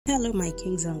Hello my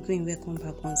kings and queens, welcome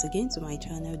back once again to my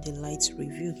channel The Light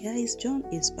Review. Guys, John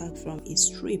is back from his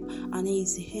trip and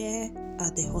he's here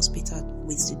at the hospital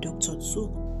with the doctor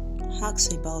to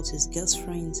ask about his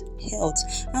girlfriend's health,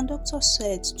 and doctor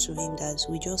said to him that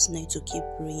we just need to keep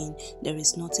praying. There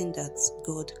is nothing that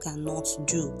God cannot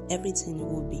do. Everything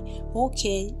will be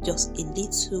okay, just a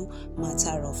little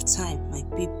matter of time, my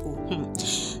people.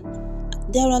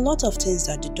 There are a lot of things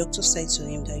that the doctor said to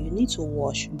him that you need to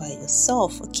wash by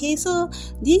yourself. Okay, so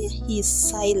there is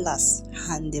Silas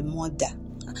and the mother.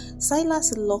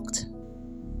 Silas locked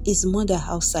his mother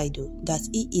outside that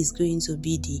he is going to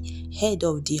be the head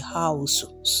of the house.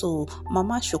 So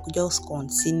Mama should just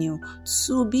continue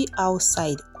to be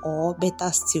outside, or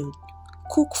better still,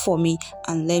 cook for me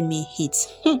and let me eat.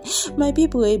 My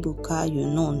people, Ebuka, you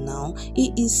know now,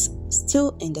 he is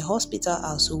still in the hospital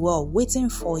as well, waiting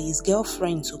for his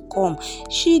girlfriend to come.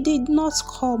 She did not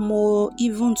come, or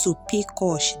even to pick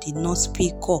her. She did not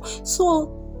pick her.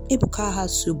 So Ebuka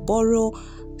has to borrow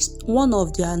one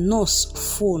of their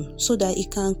nurse phone so that he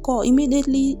can call.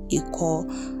 Immediately he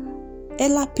called.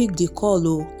 Ella picked the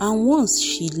call, and once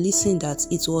she listened that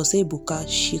it was Ebuka,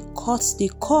 she cut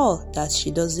the call that she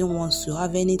doesn't want to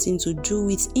have anything to do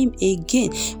with him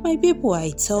again. My people, I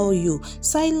tell you,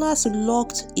 Silas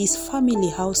locked his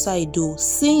family outside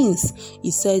since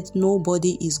he said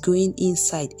nobody is going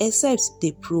inside except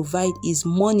they provide his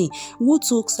money. Who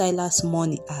took Silas'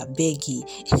 money? I beg you.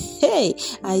 Hey,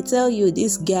 I tell you,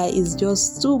 this guy is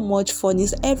just too much fun.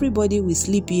 Everybody will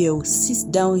sleep here, will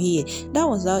sit down here. That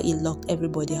was how he locked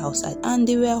everybody outside, and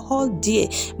they were all there.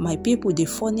 My people, the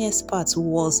funniest part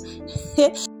was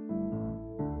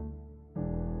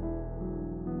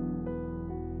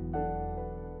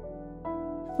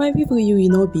my people, you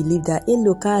will not believe that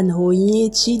Eloka and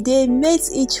Onyechi, they met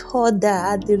each other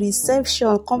at the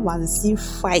reception. Come and see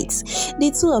fights.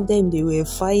 The two of them, they were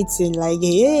fighting like,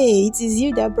 hey, it is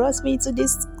you that brought me to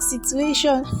this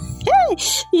situation. Hey,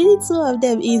 the two of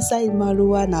them inside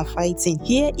marijuana fighting.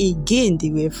 Here again, they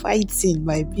were fighting.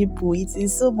 My people, it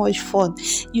is so much fun.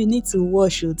 You need to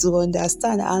watch to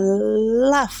understand and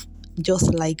laugh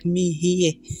just like me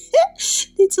here.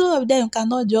 The two of them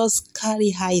cannot just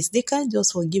carry highs. They can't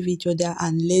just forgive each other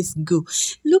and let's go.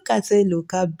 Look at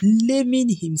Eloka blaming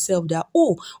himself that,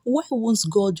 oh, why won't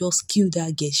God just kill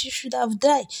that girl? She should have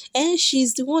died. And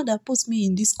she's the one that puts me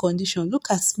in this condition.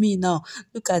 Look at me now.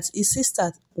 Look at his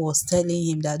sister was telling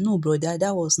him that, no, brother,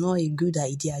 that was not a good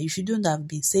idea. You shouldn't have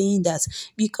been saying that,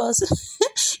 because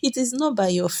it is not by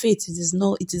your faith. It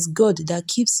is God that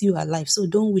keeps you alive. So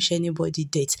don't wish anybody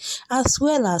death. As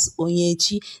well as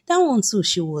Onyechi, that one too,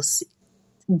 she was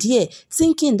there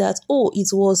thinking that, oh, it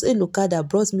was Eloka that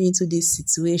brought me into this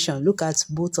situation. Look at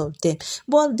both of them.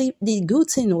 But the good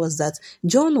thing was that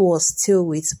John was still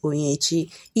with Onyechi.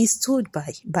 He stood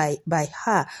by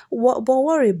her. But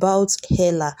what about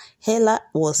Hela? Hela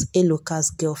was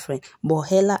Eloka's girlfriend, but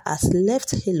Hela has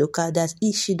left Eloka that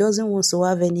she doesn't want to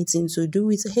have anything to do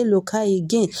with Eloka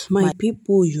again. My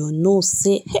people, you know,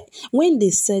 say when they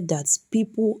said that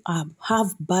people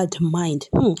have bad mind,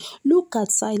 look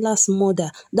at Silas' mother,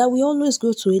 that we always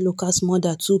go to Eloka's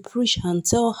mother to preach and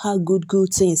tell her good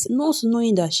things, not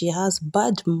knowing that she has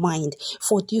bad mind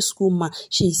for this woman.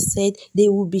 She said they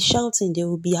will be shouting, they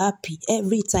will be happy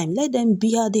every time. Let them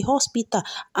be at the hospital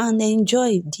and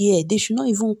enjoy there. They should not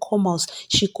even come out.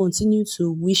 She continued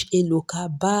to wish Eloka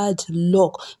bad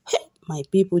luck. Hey, my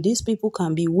people, these people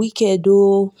can be wicked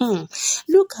though.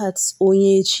 Look at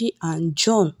Onyechi and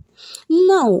John.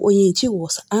 Now Onyechi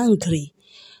was angry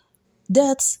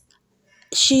that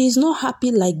she is not happy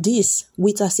like this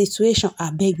with her situation.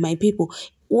 I beg, my people,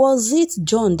 was it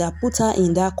John that put her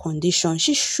in that condition?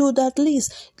 She should at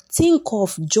least think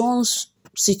of John's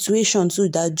situation too,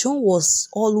 that John was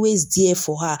always there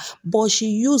for her, but she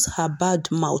used her bad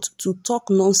mouth to talk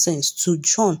nonsense to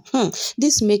John.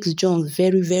 This makes John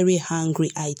very, very angry,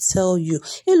 I tell you.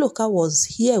 Eloka was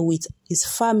here with his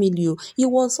family. He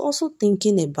was also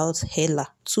thinking about Hela.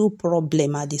 Two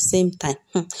problems at the same time.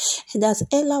 That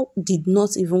Ella did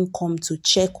not even come to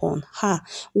check on her.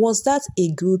 Was that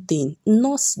a good thing?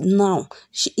 Not now.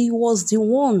 He was the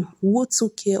one who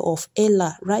took care of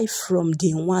Ella right from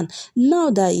day one.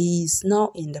 Now that he is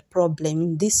now in the problem,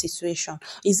 in this situation,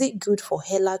 is it good for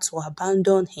Ella to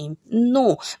abandon him?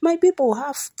 No. My people,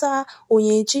 after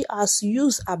Onyechi has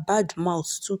used a bad mouth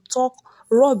to talk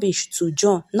rubbish to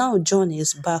John, now John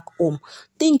is back home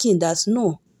thinking that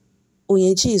no,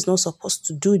 Onyechi is not supposed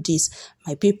to do this.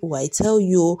 My people, I tell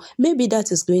you, maybe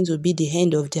that is going to be the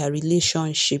end of their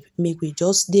relationship. Make we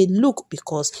just they look,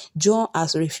 because John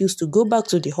has refused to go back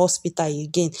to the hospital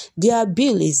again. Their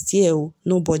bill is there.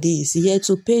 Nobody is here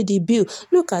to pay the bill.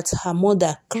 Look at her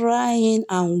mother crying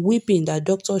and weeping that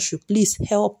doctor should please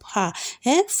help her.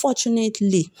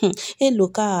 Fortunately,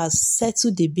 Eloka has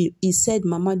settled the bill. He said,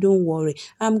 Mama, don't worry.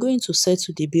 I'm going to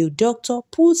settle the bill. Doctor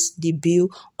puts the bill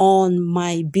on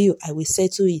my bill. I will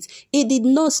settle it. He did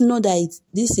not know that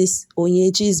this is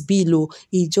Onyechi's bill.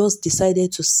 He just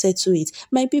decided to settle it.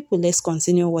 My people, let's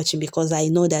continue watching, because I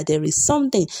know that there is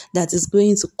something that is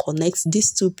going to connect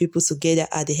these two people together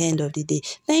at the end of the day.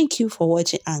 Thank you for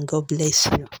watching, and God bless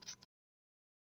you.